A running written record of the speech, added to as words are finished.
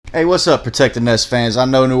Hey, what's up, Protect the Nest fans? I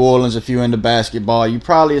know New Orleans, if you're into basketball, you're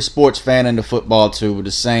probably a sports fan into football too, with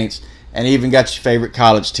the Saints, and even got your favorite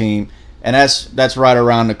college team. And that's right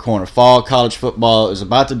around the corner. Fall college football is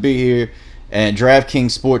about to be here, and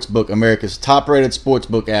DraftKings Sportsbook, America's top-rated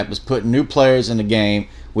sportsbook app, is putting new players in the game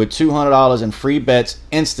with $200 in free bets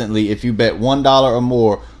instantly if you bet $1 or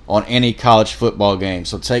more on any college football game.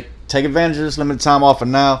 So take advantage of this limited time offer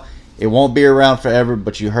now. It won't be around forever,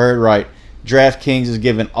 but you heard right. DraftKings is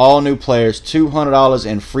giving all new players $200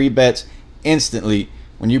 in free bets instantly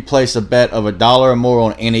when you place a bet of $1 or more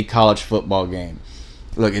on any college football game.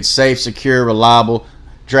 Look, it's safe, secure, reliable.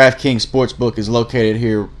 DraftKings Sportsbook is located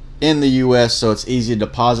here in the U.S., so it's easy to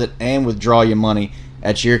deposit and withdraw your money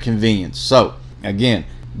at your convenience. So, again,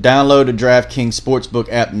 download the DraftKings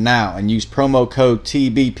Sportsbook app now and use promo code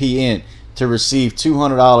TBPN to receive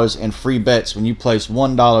 $200 in free bets when you place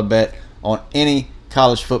 $1 bet on any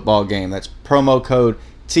college football game. That's promo code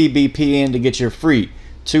TBPN to get your free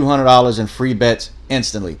 $200 in free bets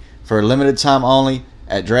instantly. For a limited time only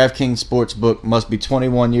at DraftKings Sportsbook. Must be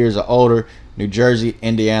 21 years or older. New Jersey,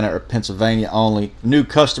 Indiana, or Pennsylvania only. New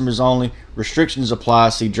customers only. Restrictions apply.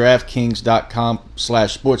 See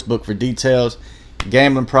DraftKings.com/sportsbook for details.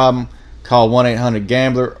 Gambling problem? Call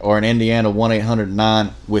 1-800-GAMBLER or in Indiana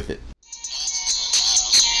 1-800-9-WITH-IT.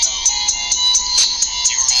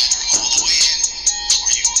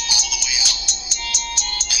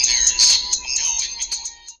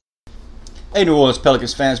 Hey, New Orleans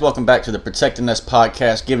Pelicans fans, welcome back to the Protect the Nest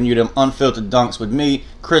podcast, giving you them unfiltered dunks with me,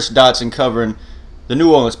 Chris Dotson, covering the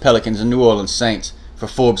New Orleans Pelicans and New Orleans Saints for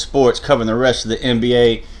Forbes Sports, covering the rest of the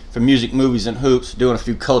NBA for Music, Movies, and Hoops, doing a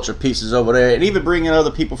few culture pieces over there, and even bringing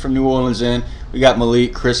other people from New Orleans in. We got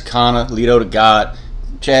Malik, Chris Connor, Lito to God,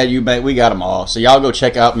 Chad Eubank, we got them all. So y'all go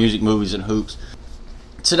check out Music, Movies, and Hoops.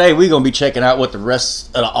 Today, we're going to be checking out what the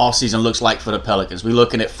rest of the offseason looks like for the Pelicans. We're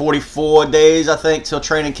looking at 44 days, I think, till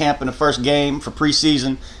training camp and the first game for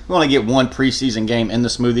preseason. We only get one preseason game in the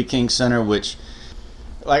Smoothie King Center, which,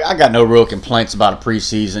 like, I got no real complaints about a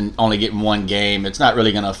preseason, only getting one game. It's not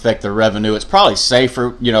really going to affect the revenue. It's probably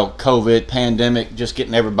safer, COVID, pandemic, just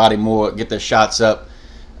getting everybody get their shots up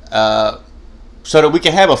so that we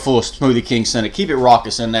can have a full Smoothie King Center. Keep it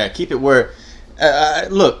raucous in there. Keep it where,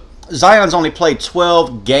 look, Zion's only played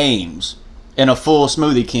 12 games in a full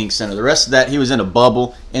Smoothie King Center. The rest of that, he was in a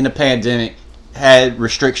bubble, in the pandemic, had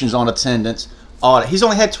restrictions on attendance, all that. He's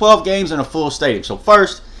only had 12 games in a full stadium. So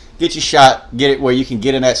first, get your shot, get it where you can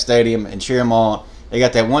get in that stadium and cheer them on. They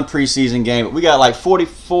got that one preseason game. But we got like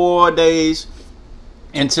 44 days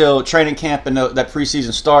until training camp and that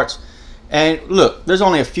preseason starts. And look, there's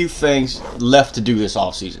only a few things left to do this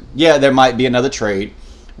offseason. Yeah, there might be another trade.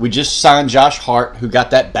 We just signed Josh Hart, who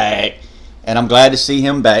got that bag, and I'm glad to see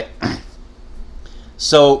him back.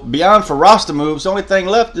 So beyond for roster moves, the only thing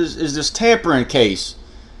left is this tampering case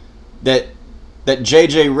that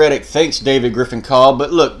J.J. Redick thinks David Griffin called.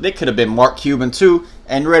 But look, it could have been Mark Cuban too,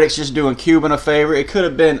 and Redick's just doing Cuban a favor. It could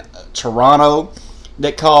have been Toronto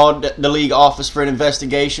that called the league office for an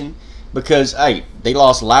investigation because, hey, they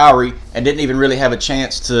lost Lowry and didn't even really have a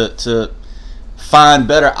chance to find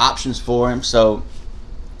better options for him. So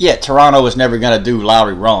yeah, Toronto was never going to do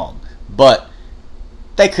Lowry wrong, but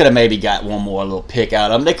they could have maybe got one more little pick out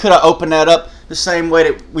of him. They could have opened that up the same way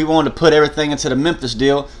that we wanted to put everything into the Memphis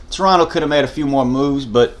deal. Toronto could have made a few more moves,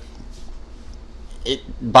 but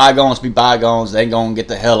bygones be bygones. They going to get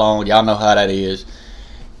the hell on. Y'all know how that is.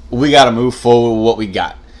 We got to move forward with what we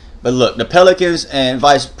got. But look, the Pelicans and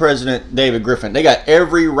Vice President David Griffin, they got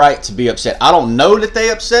every right to be upset. I don't know that they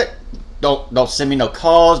upset. Don't send me no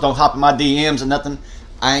calls. Don't hop in my DMs or nothing.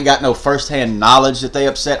 I ain't got no first-hand knowledge that they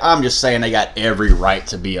upset. I'm just saying they got every right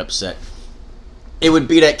to be upset. It would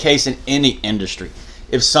be that case in any industry.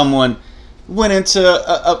 If someone went into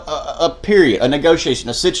a period, a negotiation,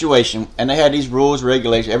 a situation, and they had these rules,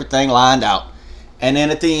 regulations, everything lined out, and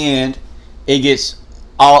then at the end, it gets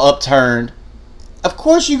all upturned, of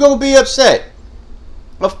course you're going to be upset.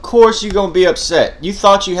 Of course you're going to be upset. You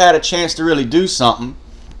thought you had a chance to really do something,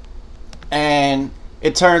 and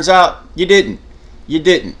it turns out you didn't. You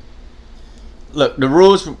didn't. Look, the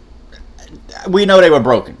rules, we know they were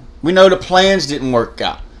broken. We know the plans didn't work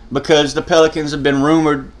out because the Pelicans have been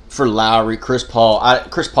rumored for Lowry, Chris Paul.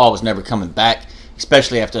 Chris Paul was never coming back,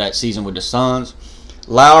 especially after that season with the Suns.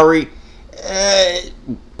 Lowry,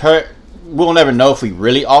 we'll never know if we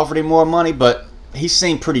really offered him more money, but he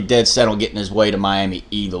seemed pretty dead set on getting his way to Miami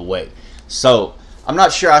either way. So I'm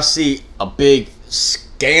not sure I see a big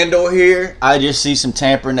scandal here. I just see some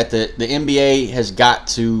tampering that the NBA has got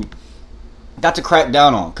to crack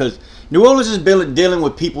down on, because New Orleans has been dealing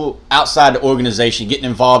with people outside the organization getting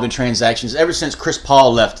involved in transactions ever since Chris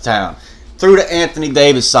Paul left town, through the Anthony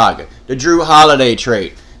Davis saga, the Drew Holiday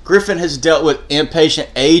trade. Griffin has dealt with impatient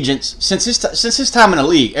agents since his time in the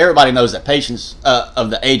league. Everybody knows that patience of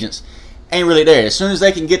the agents ain't really there. As soon as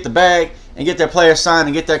they can get the bag and get their players signed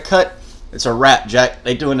and get their cut, it's a wrap, Jack.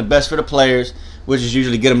 They doing the best for the players, which is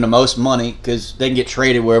usually get them the most money because they can get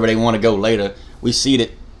traded wherever they want to go later. We see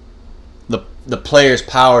that the players'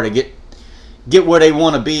 power to get where they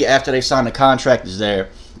want to be after they sign the contract is there.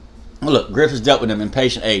 Well, look, Griffin's dealt with them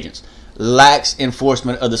impatient agents. Lax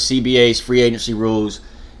enforcement of the CBA's free agency rules.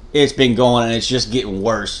 It's been going and it's just getting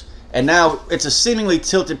worse. And now it's a seemingly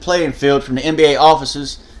tilted playing field from the NBA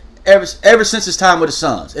offices ever since his time with the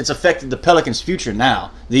Suns. It's affected the Pelicans' future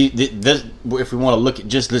now. If we want to look at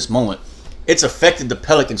just this moment, it's affected the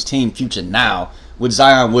Pelicans' team future now with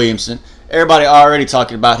Zion Williamson. Everybody already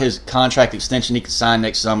talking about his contract extension he could sign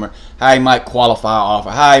next summer, how he might qualify offer,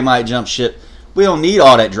 how he might jump ship. We don't need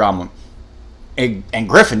all that drama. And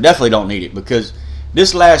Griffin definitely don't need it because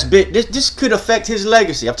this last bit, this could affect his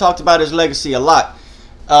legacy. I've talked about his legacy a lot.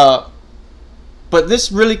 But this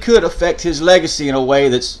really could affect his legacy in a way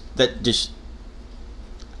that just,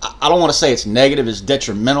 I don't want to say it's negative, it's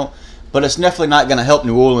detrimental, but it's definitely not going to help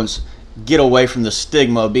New Orleans get away from the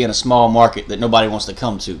stigma of being a small market that nobody wants to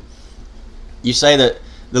come to. You say that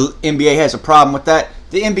the NBA has a problem with that.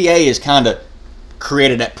 The NBA has kind of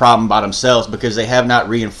created that problem by themselves because they have not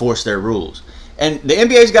reinforced their rules. And the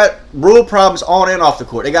NBA's got rule problems on and off the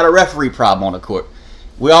court. They got a referee problem on the court.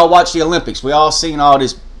 We all watch the Olympics. We all seen all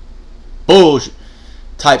this bullshit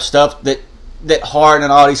type stuff that Harden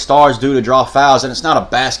and all these stars do to draw fouls, and it's not a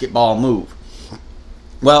basketball move.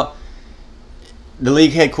 Well, the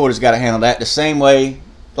league headquarters got to handle that the same way.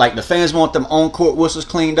 Like the fans want them on-court whistles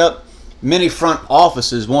cleaned up. Many front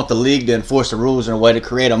offices want the league to enforce the rules in a way to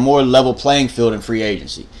create a more level playing field in free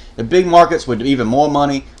agency. The big markets with even more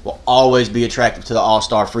money will always be attractive to the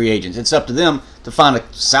all-star free agents. It's up to them to find a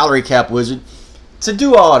salary cap wizard to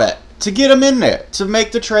do all that, to get them in there, to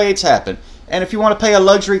make the trades happen. And if you want to pay a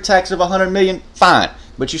luxury tax of $100 million, fine.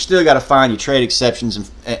 But you still got to find your trade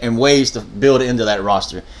exceptions and ways to build it into that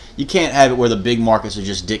roster. You can't have it where the big markets are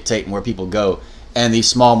just dictating where people go, and these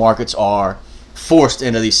small markets are forced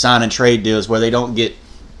into these sign and trade deals where they don't get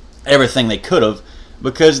everything they could have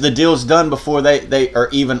because the deal's done before they are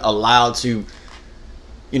even allowed to,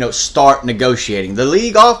 start negotiating. The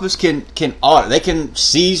league office can audit. They can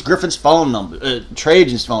seize Griffin's phone number, trade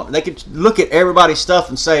agent's phone. They can look at everybody's stuff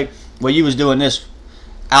and say, well, you was doing this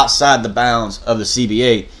outside the bounds of the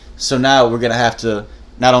CBA, so now we're going to have to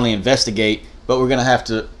not only investigate, but we're going to have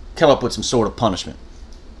to come up with some sort of punishment.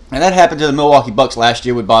 And that happened to the Milwaukee Bucks last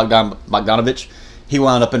year with Bogdanovich. He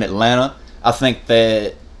wound up in Atlanta. I think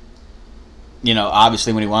that,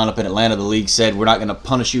 obviously when he wound up in Atlanta, the league said, we're not going to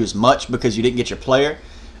punish you as much because you didn't get your player.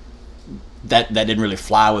 That didn't really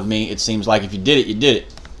fly with me. It seems like if you did it, you did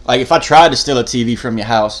it. Like if I tried to steal a TV from your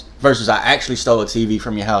house versus I actually stole a TV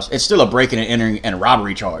from your house, it's still a breaking and entering and a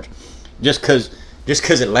robbery charge. Just because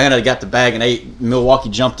Atlanta got the bag and Milwaukee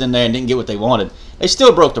jumped in there and didn't get what they wanted, they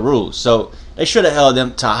still broke the rules. So they should have held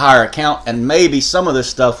them to a higher account, and maybe some of this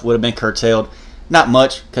stuff would have been curtailed. Not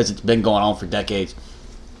much, because it's been going on for decades.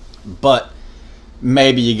 But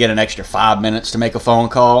maybe you get an extra 5 minutes to make a phone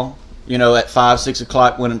call, at 5, 6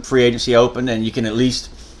 o'clock when free agency opened, and you can at least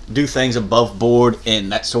do things above board in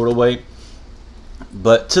that sort of way.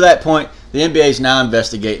 But to that point, the NBA is now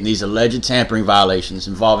investigating these alleged tampering violations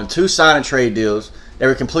involving 2 sign and trade deals that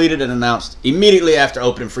were completed and announced immediately after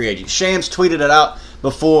opening free agency. Shams tweeted it out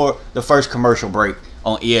before the first commercial break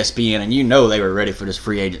on ESPN, and they were ready for this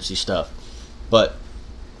free agency stuff. But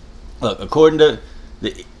look, according to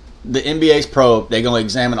the NBA's probe, they're going to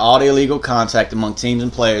examine all the illegal contact among teams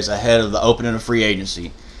and players ahead of the opening of free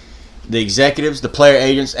agency. The executives, the player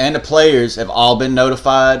agents, and the players have all been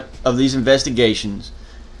notified of these investigations.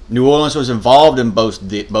 New Orleans was involved in both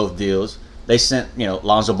deals. They sent,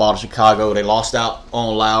 Lonzo Ball to Chicago. They lost out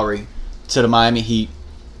on Lowry to the Miami Heat.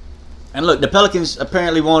 And look, the Pelicans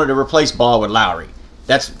apparently wanted to replace Ball with Lowry.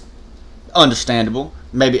 That's understandable.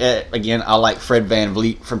 Maybe, again, I like Fred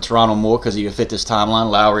VanVleet from Toronto more because he would fit this timeline.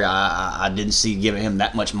 Lowry, I didn't see giving him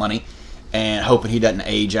that much money and hoping he doesn't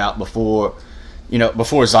age out before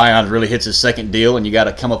Zion really hits his second deal, and you got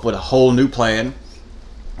to come up with a whole new plan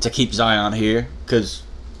to keep Zion here because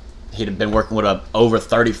he'd have been working with a over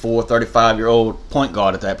 34, 35-year-old point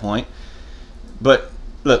guard at that point. But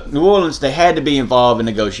look, New Orleans, they had to be involved in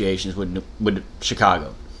negotiations with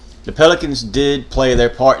Chicago. The Pelicans did play their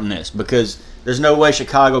part in this because there's no way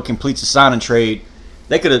Chicago completes a sign and trade.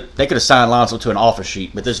 They could have signed Lonzo to an offer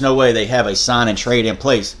sheet, but there's no way they have a sign and trade in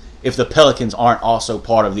place if the Pelicans aren't also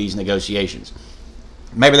part of these negotiations.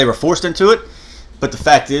 Maybe they were forced into it, but the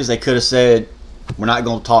fact is they could have said, we're not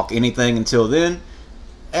going to talk anything until then,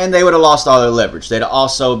 and they would have lost all their leverage. They'd have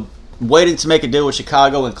also, waiting to make a deal with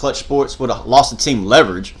Chicago and Clutch Sports would have lost the team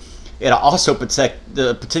leverage. It also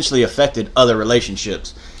potentially affected other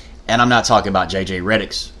relationships. And I'm not talking about JJ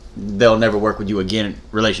Redick's they'll never work with you again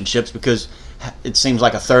relationships, because it seems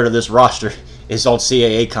like a third of this roster is on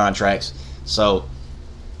CAA contracts. So,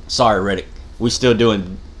 sorry, Redick. We still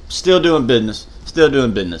doing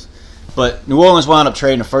business. But New Orleans wound up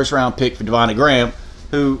trading a first-round pick for Devontae Graham,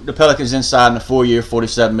 who the Pelicans then signed a 4-year,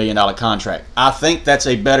 $47 million contract. I think that's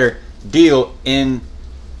a better deal in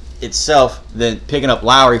itself than picking up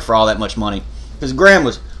Lowry for all that much money, because Graham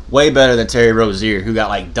was way better than Terry Rozier, who got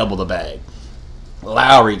like double the bag.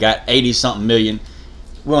 Lowry got 80-something million.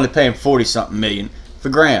 We're only paying 40-something million for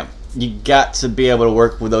Graham. You got to be able to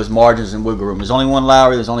work with those margins and wiggle room. There's only one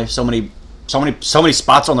Lowry. There's only so many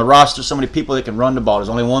spots on the roster, so many people that can run the ball. There's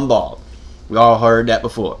only one ball. We all heard that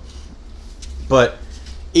before. But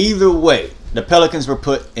either way, the Pelicans were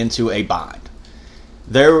put into a bind.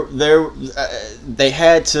 They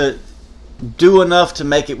had to do enough to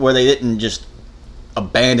make it where they didn't just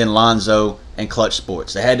abandon Lonzo and Clutch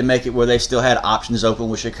Sports. They had to make it where they still had options open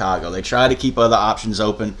with Chicago. They tried to keep other options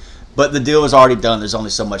open, but the deal was already done. There's only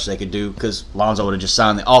so much they could do, because Lonzo would have just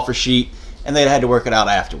signed the offer sheet, and they'd had to work it out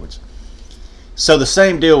afterwards. So the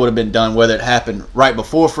same deal would have been done whether it happened right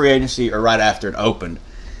before free agency or right after it opened.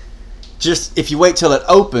 Just if you wait till it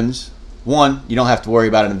opens, one, you don't have to worry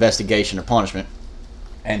about an investigation or punishment.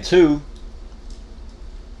 And two,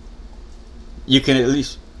 you can at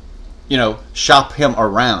least, shop him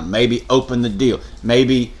around. Maybe open the deal.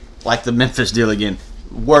 Maybe, like the Memphis deal again,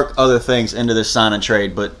 work other things into this sign and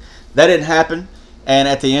trade. But that didn't happen. And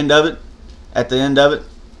at the end of it, the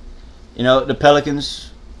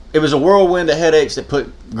Pelicans, it was a whirlwind of headaches that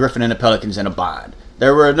put Griffin and the Pelicans in a bind.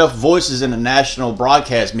 There were enough voices in the national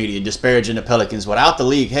broadcast media disparaging the Pelicans without the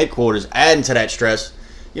league headquarters adding to that stress.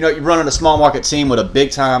 You're running a small market team with a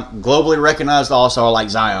big-time, globally recognized all-star like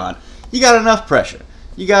Zion. You got enough pressure.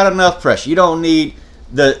 You don't need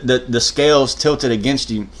the scales tilted against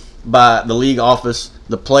you by the league office,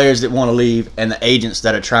 the players that want to leave, and the agents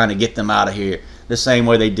that are trying to get them out of here the same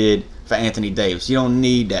way they did for Anthony Davis. You don't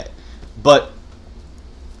need that. But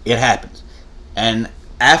it happens. And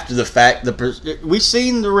after the fact, we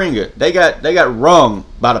seen the ringer. They got rung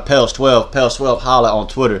by the Pels 12. Pels 12 holla on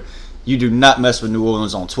Twitter. You do not mess with New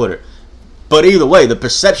Orleans on Twitter. But either way, the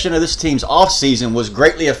perception of this team's offseason was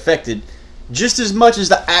greatly affected just as much as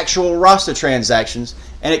the actual roster transactions,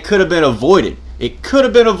 and it could have been avoided. It could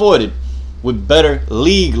have been avoided with better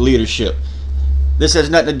league leadership. This has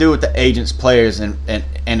nothing to do with the agents, players, and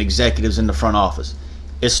executives in the front office.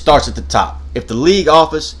 It starts at the top. If the league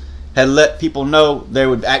office had let people know there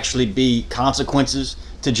would actually be consequences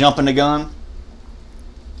to jumping the gun,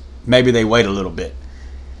 maybe they wait a little bit.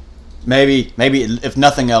 Maybe if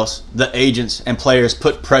nothing else, the agents and players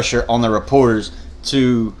put pressure on the reporters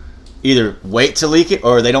to either wait to leak it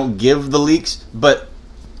or they don't give the leaks. But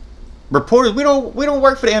reporters, we don't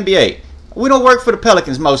work for the NBA. We don't work for the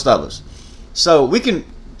Pelicans, most of us. So we can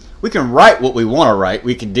write what we want to write.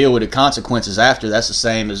 We can deal with the consequences after. That's the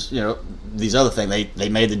same as these other things. They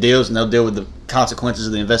made the deals and they'll deal with the consequences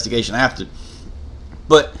of the investigation after.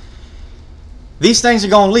 But these things are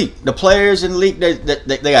going to leak. The players and leak.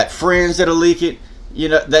 They got friends that'll leak it.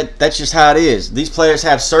 That's just how it is. These players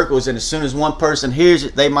have circles, and as soon as one person hears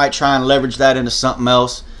it, they might try and leverage that into something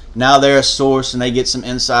else. Now they're a source, and they get some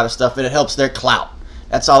insider stuff, and it helps their clout.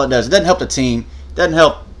 That's all it does. It doesn't help the team. Doesn't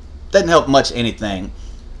help much anything,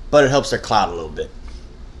 but it helps their clout a little bit.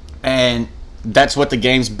 And that's what the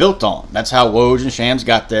game's built on. That's how Woj and Shams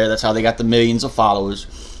got there. That's how they got the millions of followers.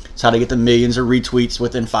 That's how they get the millions of retweets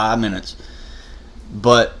within 5 minutes.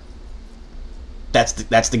 But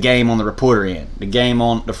that's the game on the reporter end. The game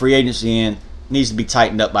on the free agency end needs to be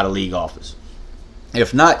tightened up by the league office.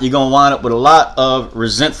 If not, you're going to wind up with a lot of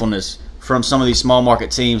resentfulness from some of these small market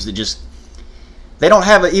teams that just they don't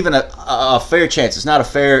have even a fair chance. It's not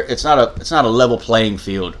a level playing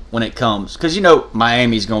field when it comes, because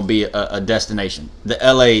Miami's going to be a destination. The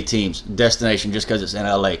LA team's destination just because it's in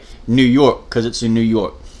LA. New York because it's in New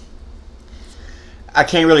York. I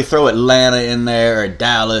can't really throw Atlanta in there or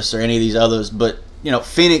Dallas or any of these others, but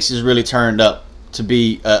Phoenix is really turned up to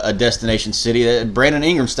be a destination city. Brandon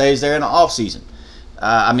Ingram stays there in the off season.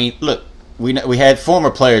 Look, we had former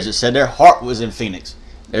players that said their heart was in Phoenix.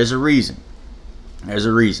 There's a reason.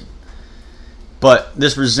 But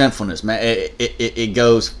this resentfulness, man, it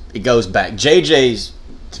goes back. JJ's,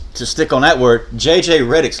 to stick on that word, JJ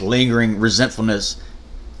Redick's lingering resentfulness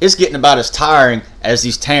it's getting about as tiring as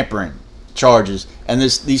these tampering charges and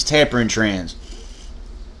these tampering trends.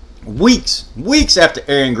 Weeks after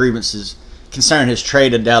airing grievances concerning his trade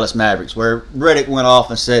to Dallas Mavericks, where Redick went off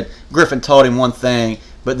and said Griffin told him one thing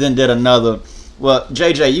but then did another. Well,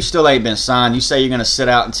 JJ, you still ain't been signed. You say you're going to sit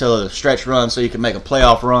out until the stretch run so you can make a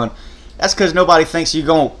playoff run. That's because nobody thinks you're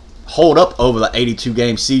going to hold up over the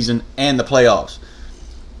 82-game season and the playoffs.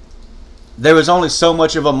 There was only so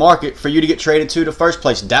much of a market for you to get traded to the first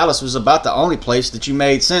place. Dallas was about the only place that you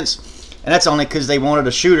made sense, and that's only because they wanted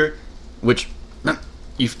a shooter, which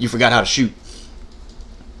you forgot how to shoot.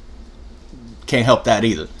 Can't help that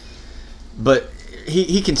either. But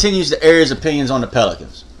he continues to air his opinions on the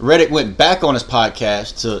Pelicans. Redick went back on his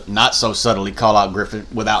podcast to not so subtly call out Griffin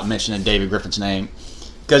without mentioning David Griffin's name,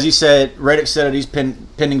 because Redick said of these pending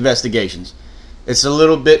investigations, it's a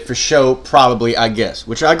little bit for show, probably, I guess,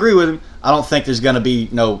 which I agree with him. I don't think there's going to be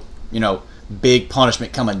no, big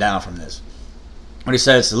punishment coming down from this. But he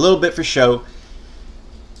said it's a little bit for show.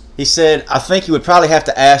 He said, I think you would probably have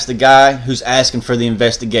to ask the guy who's asking for the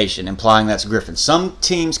investigation, implying that's Griffin. Some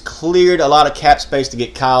teams cleared a lot of cap space to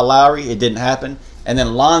get Kyle Lowry. It didn't happen. And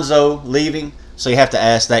then Lonzo leaving, so you have to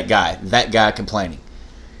ask that guy complaining.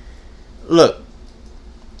 Look,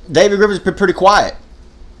 David Griffin's been pretty quiet.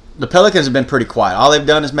 The Pelicans have been pretty quiet. All they've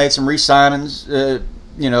done is made some re-signings.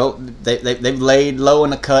 They've laid low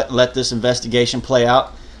in the cut and let this investigation play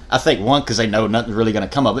out. I think, one, because they know nothing's really going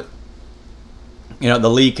to come of it. The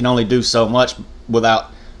league can only do so much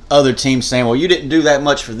without other teams saying, well, you didn't do that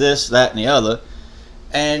much for this, that, and the other.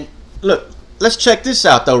 And, look, let's check this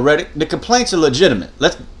out, though, Redick. The complaints are legitimate.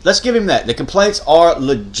 Let's give him that. The complaints are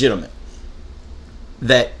legitimate.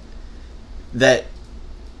 The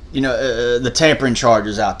tampering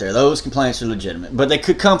charges out there, those complaints are legitimate. But they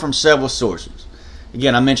could come from several sources.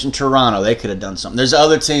 Again, I mentioned Toronto. They could have done something. There's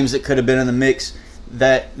other teams that could have been in the mix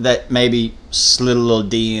that maybe slid a little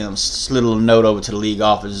DM, slid a little note over to the league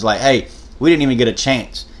office. Like, hey, we didn't even get a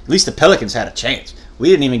chance. At least the Pelicans had a chance. We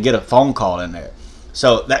didn't even get a phone call in there.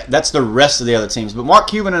 So that's the rest of the other teams. But Mark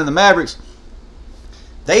Cuban and the Mavericks,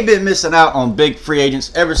 they've been missing out on big free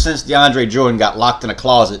agents ever since DeAndre Jordan got locked in a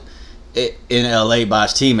closet in LA by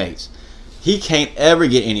his teammates. He can't ever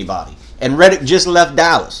get anybody. And Redick just left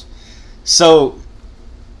Dallas. So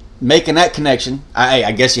making that connection,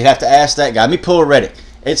 I guess you have to ask that guy. Let me pull Redick.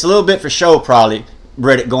 It's a little bit for show, probably,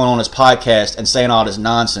 Redick going on his podcast and saying all this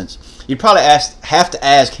nonsense. You'd probably have to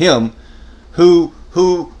ask him who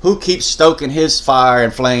keeps stoking his fire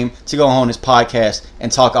and flame to go on his podcast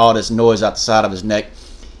and talk all this noise out the side of his neck.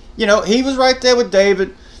 He was right there with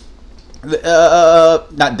David.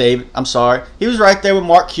 Not David, I'm sorry. He was right there with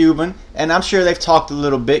Mark Cuban, and I'm sure they've talked a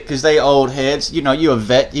little bit because they old heads. You're a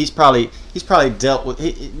vet. He's probably dealt with.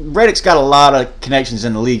 Redick's got a lot of connections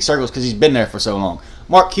in the league circles because he's been there for so long.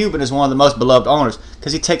 Mark Cuban is one of the most beloved owners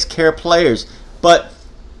because he takes care of players, but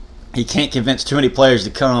he can't convince too many players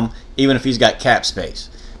to come, even if he's got cap space.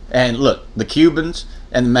 And look, the Cubans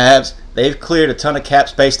and the Mavs, they've cleared a ton of cap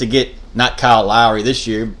space to get not Kyle Lowry this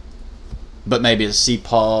year, but maybe a C.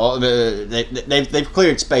 Paul. They've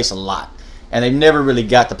cleared space a lot, and they've never really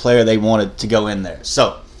got the player they wanted to go in there.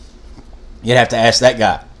 So you'd have to ask that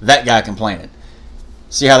guy complaining.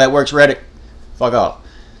 See how that works, Redick? Fuck off.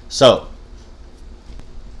 So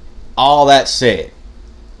all that said,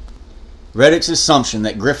 Redick's assumption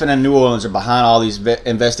that Griffin and New Orleans are behind all these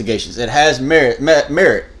investigations, it has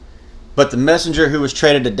merit, but the messenger who was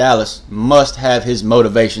traded to Dallas must have his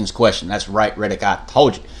motivations questioned. That's right, Redick, I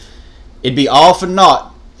told you. It'd be all for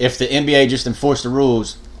naught if the NBA just enforced the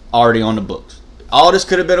rules already on the books. All this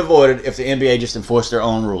could have been avoided if the NBA just enforced their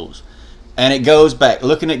own rules. And it goes back.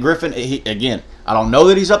 Looking at Griffin, again, I don't know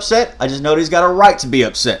that he's upset. I just know that he's got a right to be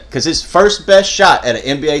upset. Because his first best shot at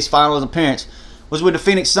an NBA's finals appearance was with the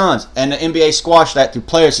Phoenix Suns. And the NBA squashed that through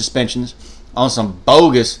player suspensions on some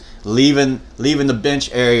bogus leaving the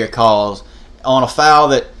bench area calls on a foul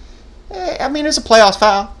that, it's a playoffs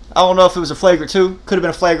foul. I don't know if it was a flagrant 2. Could have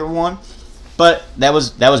been a flagrant 1. But that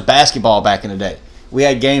was basketball back in the day. We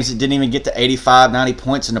had games that didn't even get to 85, 90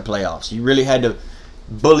 points in the playoffs. You really had to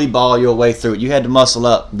bully ball your way through it. You had to muscle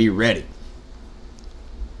up, be ready.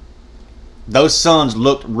 Those Suns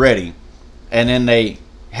looked ready, and then they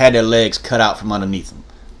had their legs cut out from underneath them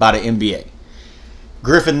by the NBA.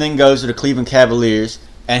 Griffin then goes to the Cleveland Cavaliers,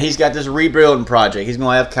 and he's got this rebuilding project. He's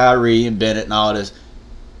going to have Kyrie and Bennett and all this.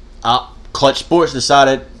 Clutch Sports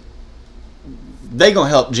decided they're going to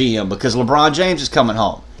help GM because LeBron James is coming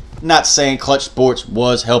home. Not saying Clutch Sports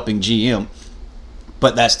was helping GM,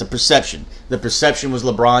 but that's the perception. The perception was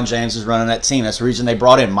LeBron James is running that team. That's the reason they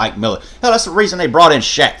brought in Mike Miller. Hell, that's the reason they brought in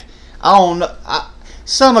Shaq. I don't know.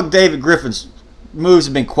 Some of David Griffin's moves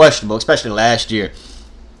have been questionable, especially last year.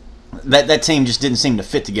 That team just didn't seem to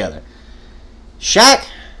fit together. Shaq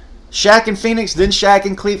in Phoenix, then Shaq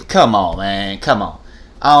in Cleveland. Come on, man. Come on.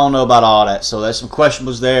 I don't know about all that. So there's some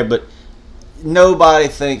questionables there, but nobody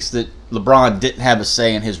thinks that LeBron didn't have a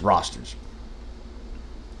say in his rosters.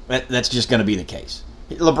 That's just going to be the case.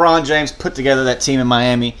 LeBron James put together that team in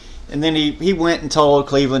Miami, and then he went and told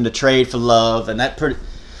Cleveland to trade for Love, and that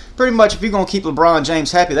pretty much, if you're going to keep LeBron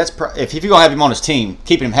James happy, if you're going to have him on his team,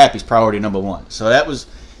 keeping him happy is priority number one. So that was,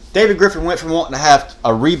 David Griffin went from wanting to have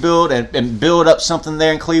a rebuild and build up something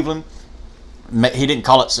there in Cleveland. He didn't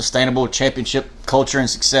call it sustainable championship culture and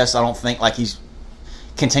success, I don't think, like he's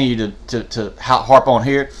continued to harp on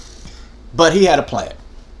here. But he had a plan.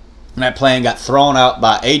 And that plan got thrown out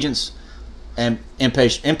by agents and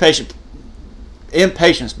impatience by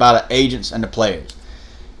the agents and the players.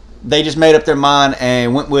 They just made up their mind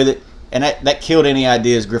and went with it, and that killed any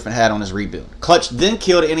ideas Griffin had on his rebuild. Klutch then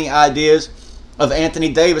killed any ideas of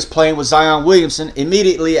Anthony Davis playing with Zion Williamson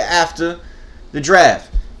immediately after the draft.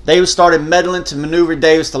 Davis started meddling to maneuver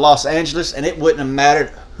Davis to Los Angeles, and it wouldn't have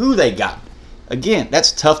mattered who they got. Again,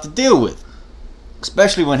 that's tough to deal with,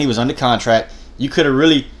 especially when he was under contract. You could have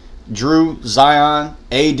really drew Zion,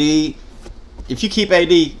 AD. If you keep AD,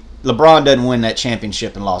 LeBron doesn't win that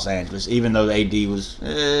championship in Los Angeles, even though AD was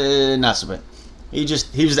not so bad. He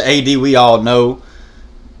was the AD we all know.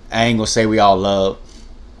 I ain't gonna say we all love,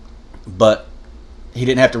 but he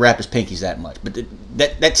didn't have to wrap his pinkies that much. But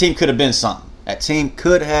that team could have been something. That team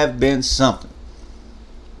could have been something.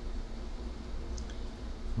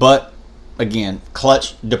 But again,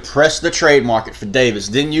 Klutch depressed the trade market for Davis.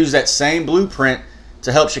 Then used that same blueprint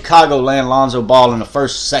to help Chicago land Lonzo Ball in the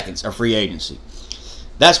first seconds of free agency.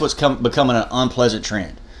 That's what's becoming an unpleasant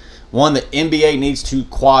trend. One that NBA needs to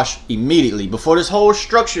quash immediately before this whole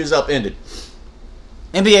structure is upended.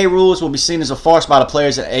 NBA rules will be seen as a farce by the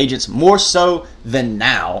players and agents more so than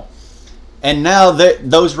now. And now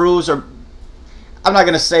those rules are, I'm not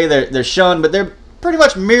going to say they're shunned, but they're pretty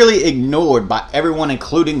much merely ignored by everyone,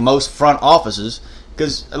 including most front offices.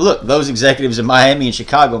 Because, look, those executives in Miami and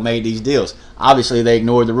Chicago made these deals. Obviously, they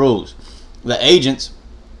ignored the rules. The agents,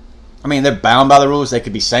 I mean, they're bound by the rules. They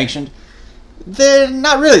could be sanctioned. They're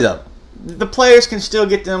not really, though. The players can still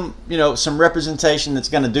get them, some representation that's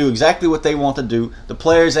going to do exactly what they want to do. The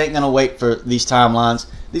players ain't going to wait for these timelines.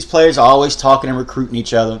 These players are always talking and recruiting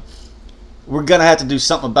each other. We're going to have to do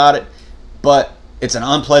something about it, but it's an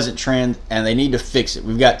unpleasant trend, and they need to fix it.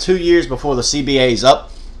 We've got 2 years before the CBA is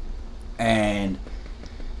up, and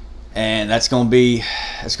that's going to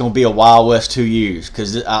be a Wild West 2 years,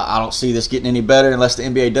 because I don't see this getting any better unless the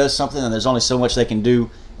NBA does something, and there's only so much they can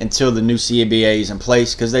do until the new CBA is in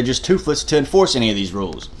place, because they're just toothless to enforce any of these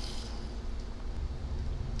rules.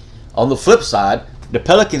 On the flip side, the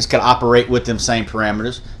Pelicans can operate with them same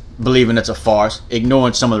parameters, believing it's a farce,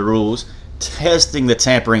 ignoring some of the rules, testing the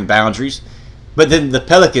tampering boundaries. But then the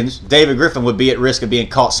Pelicans, David Griffin would be at risk of being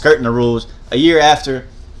caught skirting the rules a year after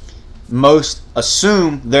most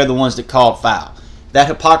assume they're the ones that called foul. That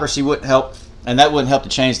hypocrisy wouldn't help, and that wouldn't help to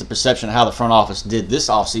change the perception of how the front office did this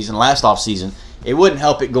offseason, last offseason. It wouldn't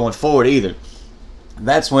help it going forward either.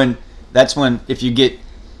 That's when if you get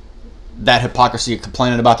that hypocrisy of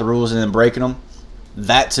complaining about the rules and then breaking them,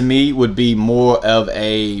 that to me would be more of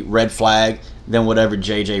a red flag than whatever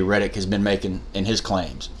JJ Redick has been making in his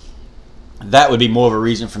claims. That would be more of a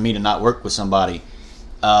reason for me to not work with somebody.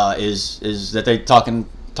 Is that they're talking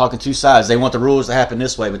two sides. They want the rules to happen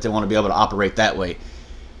this way, but they want to be able to operate that way.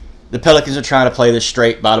 The Pelicans are trying to play this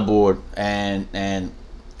straight by the board, and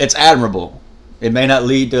it's admirable. It may not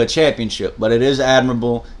lead to a championship, but it is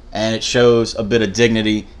admirable, and it shows a bit of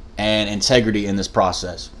dignity and integrity in this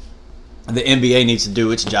process. The NBA needs to do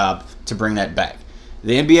its job to bring that back.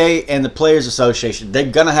 The NBA and the Players Association, they're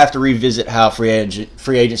going to have to revisit how free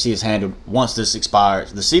agency is handled once this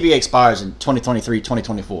expires. The CBA expires in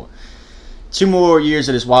 2023-2024. 2 more years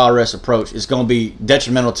of this Wild West approach is going to be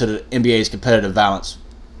detrimental to the NBA's competitive balance.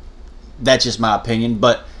 That's just my opinion,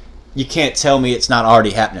 but you can't tell me it's not already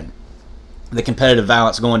happening. The competitive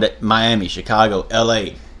balance going to Miami, Chicago,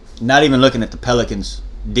 LA, not even looking at the Pelicans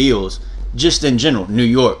deals, just in general, New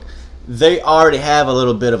York. They already have a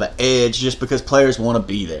little bit of an edge just because players want to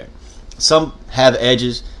be there. Some have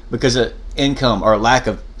edges because of income or lack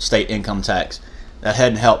of state income tax. That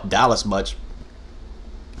hadn't helped Dallas much,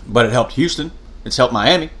 but it helped Houston. It's helped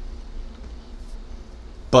Miami.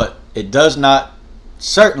 But it does not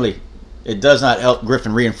help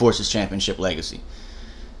Griffin reinforce his championship legacy.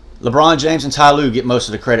 LeBron James and Ty Lue get most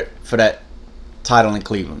of the credit for that title in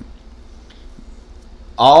Cleveland.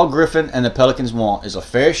 All Griffin and the Pelicans want is a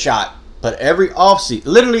fair shot But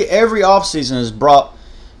literally every offseason has brought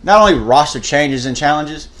not only roster changes and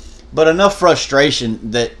challenges, but enough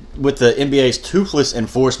frustration that with the NBA's toothless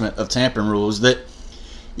enforcement of tampering rules that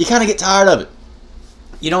you kind of get tired of it.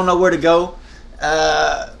 You don't know where to go.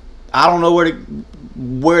 I don't know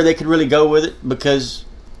where they could really go with it because,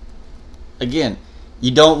 again,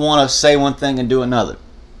 you don't want to say one thing and do another.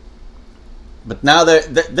 But now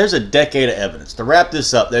there's a decade of evidence. To wrap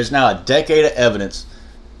this up, there's now a decade of evidence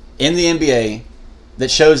in the NBA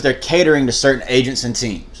that shows they're catering to certain agents and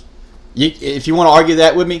teams. If you want to argue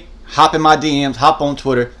that with me, hop in my DMs, hop on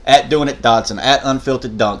Twitter, @DoingItDotson,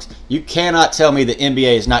 @UnfilteredDunks. You cannot tell me the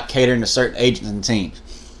NBA is not catering to certain agents and teams.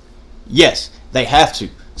 Yes, they have to.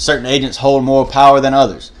 Certain agents hold more power than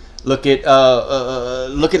others. Look at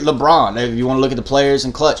LeBron. If you want to look at the players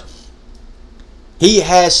in clutch, he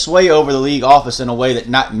has sway over the league office in a way that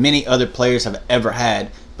not many other players have ever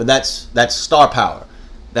had. But that's star power.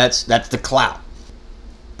 That's the clout.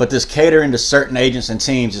 But this catering to certain agents and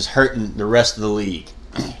teams is hurting the rest of the league.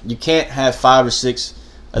 You can't have 5 or 6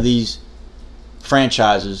 of these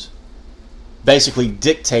franchises basically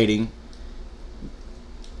dictating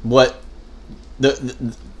what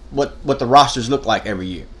the rosters look like every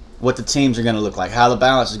year, what the teams are going to look like, how the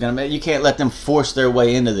balance is going to be. You can't let them force their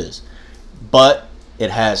way into this. But it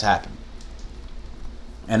has happened.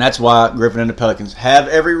 And that's why Griffin and the Pelicans have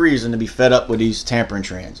every reason to be fed up with these tampering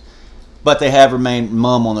trends. But they have remained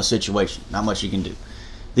mum on the situation. Not much you can do.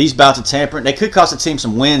 These bouts of tampering, they could cost the team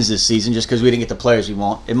some wins this season just because we didn't get the players we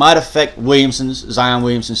want. It might affect Zion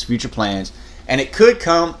Williamson's future plans. And it could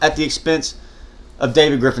come at the expense of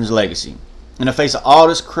David Griffin's legacy. In the face of all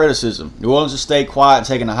this criticism, New Orleans has stayed quiet and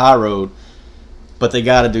taken the high road, but they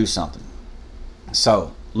got to do something.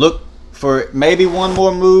 So, look for maybe one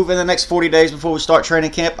more move in the next 40 days before we start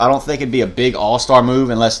training camp. I don't think it'd be a big all-star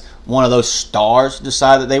move unless one of those stars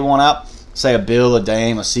decide that they want out. Say a Bill, a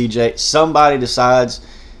Dame, a CJ. Somebody decides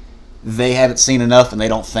they haven't seen enough and they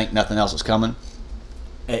don't think nothing else is coming.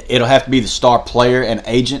 It'll have to be the star player and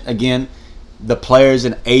agent again. The players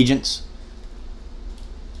and agents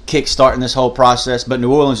kickstarting this whole process, but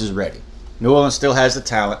New Orleans is ready. New Orleans still has the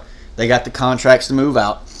talent. They got the contracts to move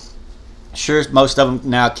out. Sure, most of them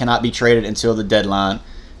now cannot be traded until the deadline.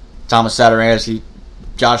 Thomas Satoransky,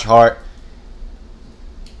 Josh Hart,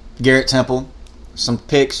 Garrett Temple, some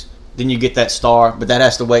picks. Then you get that star, but that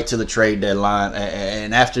has to wait till the trade deadline.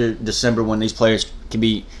 And after December, when these players can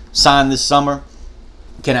be signed this summer,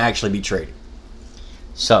 can actually be traded.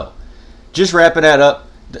 So, just wrapping that up,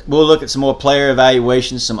 we'll look at some more player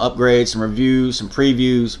evaluations, some upgrades, some reviews, some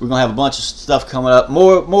previews. We're going to have a bunch of stuff coming up.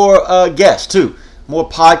 More guests, too. More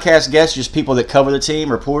podcast guests, just people that cover the team,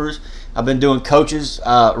 reporters. I've been doing coaches.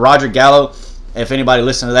 Roger Gallo, if anybody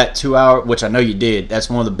listened to that 2-hour, which I know you did, that's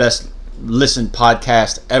one of the best listened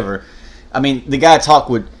podcasts ever. I mean, the guy talked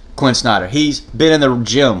with Quinn Snyder. He's been in the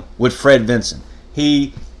gym with Fred Vinson.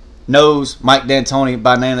 He knows Mike D'Antoni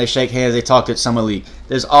by name. They shake hands. They talk at Summer League.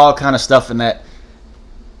 There's all kind of stuff in that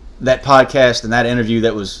podcast and that interview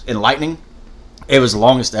that was enlightening. It was the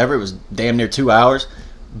longest ever. It was damn near 2 hours.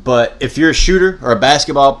 But if you're a shooter or a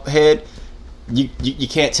basketball head, you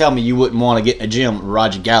can't tell me you wouldn't want to get in a gym with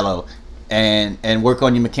Roger Gallo and work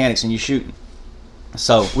on your mechanics and your shooting.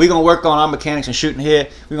 So we're going to work on our mechanics and shooting here.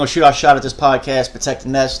 We're going to shoot our shot at this podcast, Protect the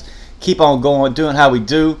Nest. Keep on going, doing how we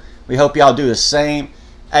do. We hope y'all do the same.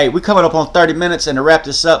 Hey, we're coming up on 30 minutes, and to wrap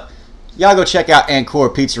this up, y'all go check out Encore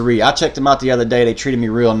Pizzeria. I checked them out the other day. They treated me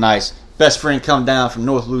real nice. Best friend come down from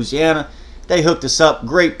North Louisiana. They hooked us up.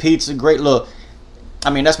 Great pizza, great little... I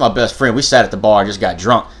mean, that's my best friend. We sat at the bar, just got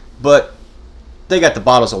drunk. But they got the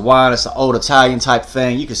bottles of wine. It's an old Italian type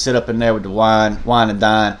thing. You can sit up in there with the wine and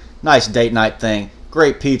dine. Nice date night thing.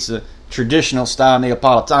 Great pizza. Traditional style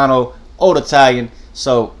Neapolitano. Old Italian.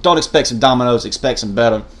 So don't expect some Domino's. Expect some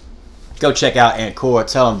better. Go check out Encore.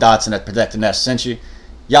 Tell them Dotson at Protect the Nest sent you.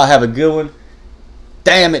 Y'all have a good one.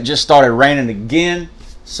 Damn, it just started raining again.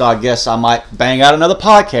 So I guess I might bang out another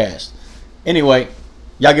podcast. Anyway,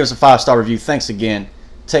 y'all give us a 5-star review. Thanks again.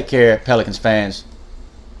 Take care, Pelicans fans.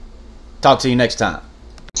 Talk to you next time.